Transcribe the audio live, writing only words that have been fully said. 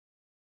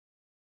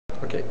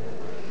Okay.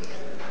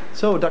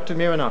 So, Dr.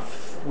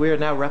 Mironov, we are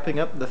now wrapping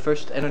up the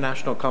first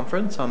international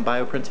conference on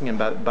bioprinting and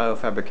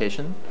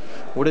biofabrication.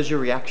 What is your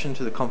reaction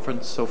to the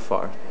conference so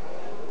far?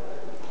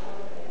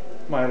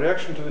 My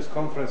reaction to this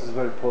conference is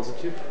very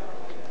positive.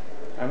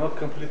 I'm not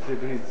completely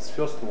agree with this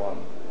first one.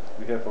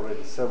 We have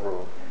already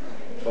several.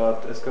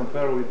 But as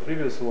compared with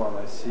previous one,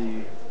 I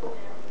see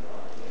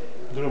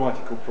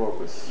dramatical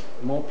progress.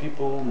 More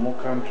people, more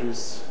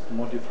countries,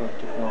 more different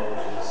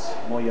technologies,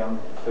 more young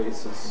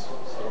faces.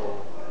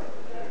 So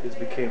it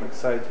became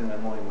exciting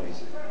and more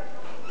amazing.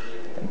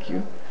 Thank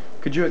you.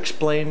 Could you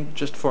explain,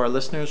 just for our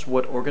listeners,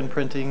 what organ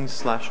printing /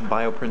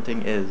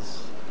 bioprinting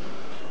is?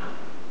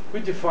 We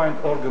defined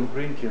organ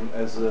printing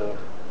as a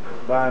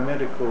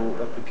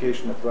biomedical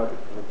application of rapid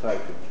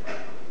prototyping,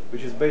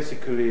 which is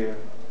basically a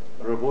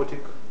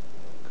robotic,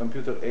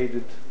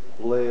 computer-aided,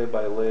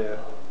 layer-by-layer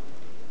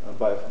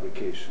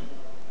biofabrication.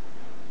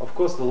 Of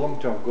course, the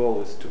long-term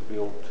goal is to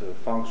build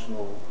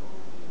functional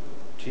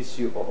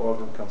tissue or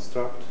organ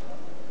construct,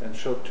 and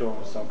short-term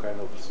some kind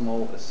of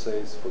small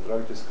assays for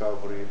drug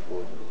discovery,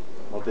 for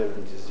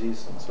modern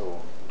disease, and so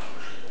on.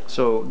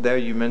 So there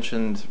you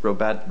mentioned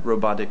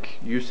robotic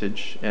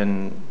usage,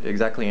 and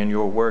exactly in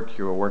your work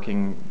you are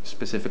working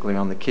specifically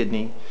on the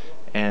kidney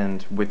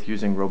and with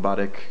using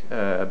robotic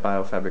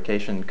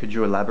biofabrication. Could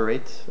you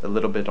elaborate a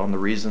little bit on the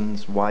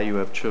reasons why you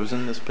have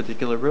chosen this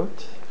particular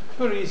route?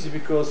 Very easy,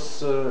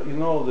 because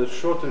the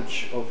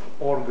shortage of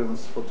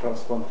organs for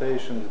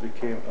transplantation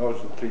became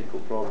urgent critical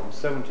problem.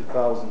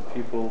 70,000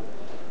 people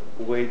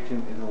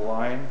waiting in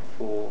line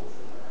for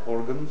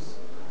organs,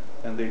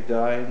 and they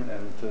dying,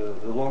 and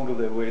the longer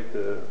they wait,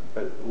 the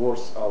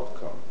worse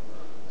outcome.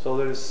 So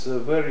there is a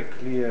very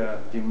clear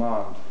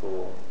demand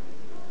for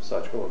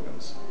such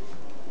organs.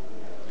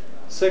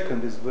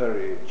 Second is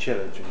very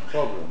challenging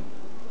problem.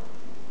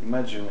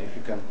 Imagine if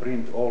you can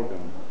print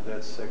organ,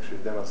 that's actually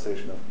a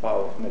demonstration of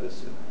power of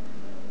medicine.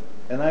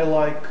 And I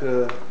like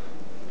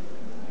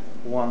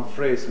one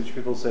phrase which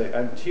people say,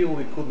 until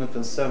we could not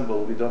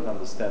assemble, we don't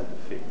understand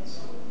the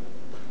things.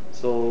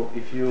 So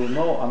if you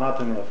know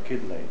anatomy of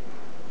kidney,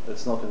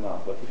 that's not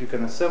enough. But if you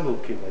can assemble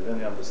kidney, then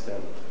you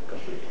understand it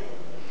completely.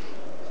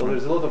 So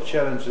there's a lot of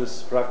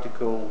challenges,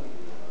 practical,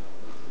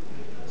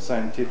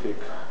 scientific,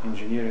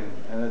 engineering,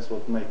 and that's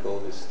what makes all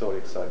this story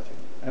exciting.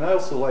 And I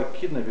also like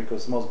kidney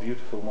because most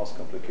beautiful, most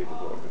complicated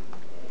organ.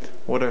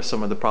 What are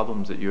some of the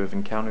problems that you have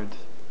encountered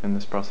in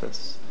this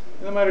process?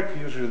 In America,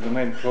 usually the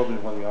main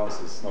problem when you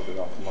answer is not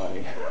enough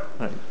money.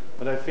 Right.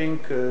 But I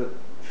think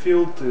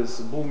field is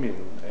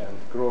booming and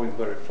growing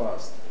very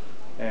fast.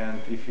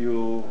 And if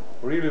you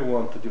really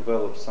want to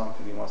develop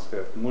something, you must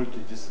have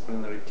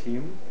multidisciplinary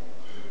team.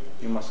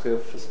 You must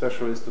have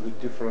specialists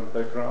with different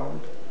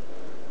background,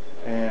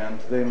 and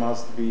they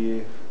must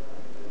be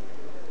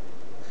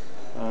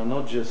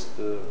not just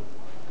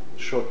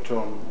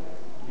short-term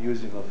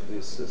using of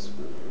this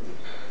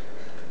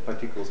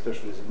particular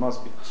specialist. It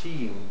must be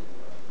team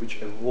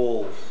which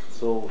evolve.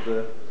 So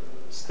the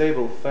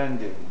stable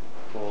funding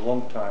for a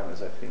long time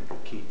is, I think, a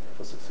key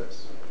for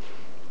success.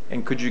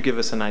 And could you give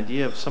us an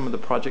idea of some of the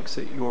projects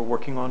that you are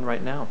working on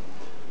right now?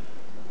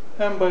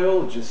 I'm a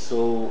biologist,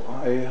 so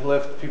I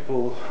left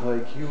people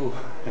like you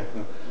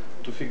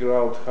to figure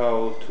out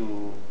how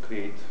to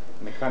create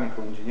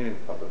mechanical engineering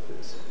part of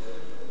this.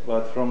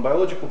 But from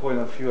biological point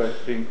of view, I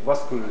think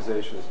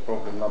vascularization is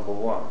problem number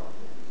one.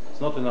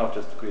 It's not enough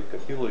just to create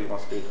capillary, you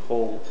must create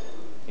whole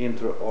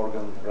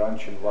intra-organ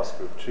branching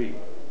vascular tree.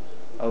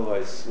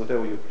 Otherwise,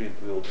 whatever you print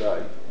will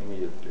die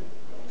immediately.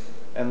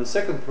 And the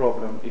second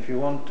problem, if you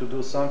want to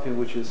do something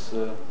which is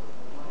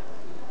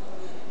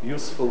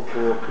useful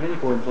for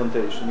clinical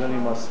implantation, then you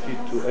must fit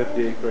to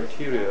FDA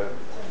criteria,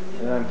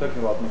 and I'm talking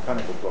about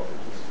mechanical properties.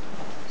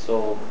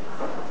 So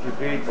if you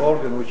create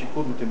organ which you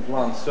couldn't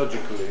implant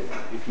surgically,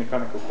 if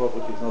mechanical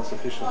property is not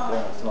sufficient,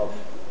 then it's not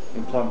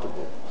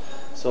implantable.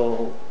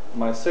 So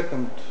my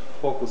second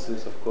focus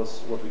is, of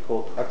course, what we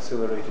call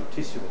accelerated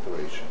tissue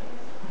maturation.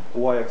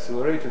 Why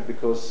accelerated?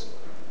 Because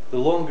the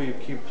longer you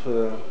keep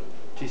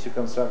tissue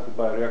constructed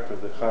by a reactor,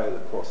 the higher the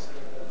cost.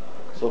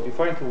 So if you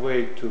find a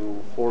way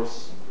to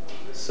force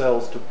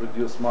cells to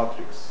produce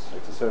matrix,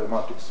 extracellular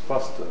matrix,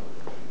 faster,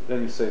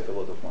 then you save a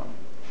lot of money.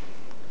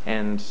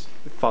 And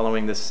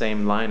following the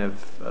same line of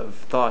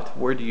thought,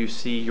 where do you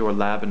see your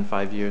lab in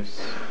 5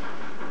 years?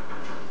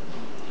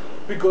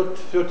 We got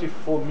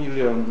 34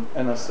 million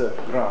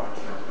NSF grant.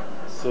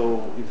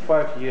 So in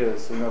 5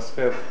 years, we must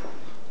have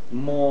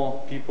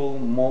more people,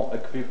 more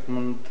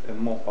equipment, and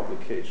more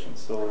publications.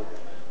 So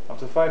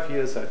after 5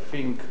 years, I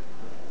think,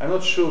 I'm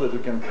not sure that we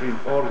can print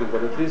organ,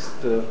 but at least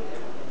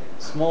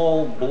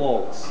small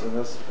blocks, and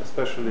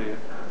especially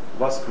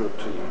vascular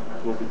tree,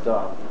 will be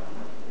done.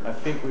 I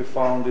think we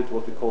found it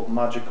what we call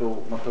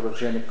magical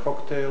maturogenic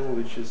cocktail,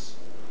 which is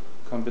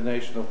a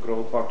combination of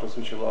growth factors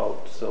which allow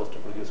cells to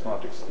produce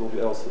matrix. It will be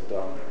also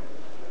done.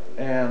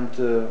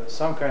 And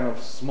some kind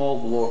of small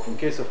block, in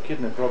case of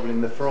kidney, probably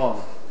in the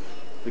front,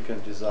 we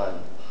can design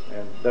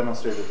and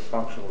demonstrate its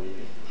functional.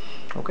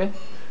 Okay.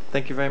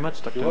 Thank you very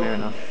much, Dr.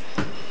 Mironov.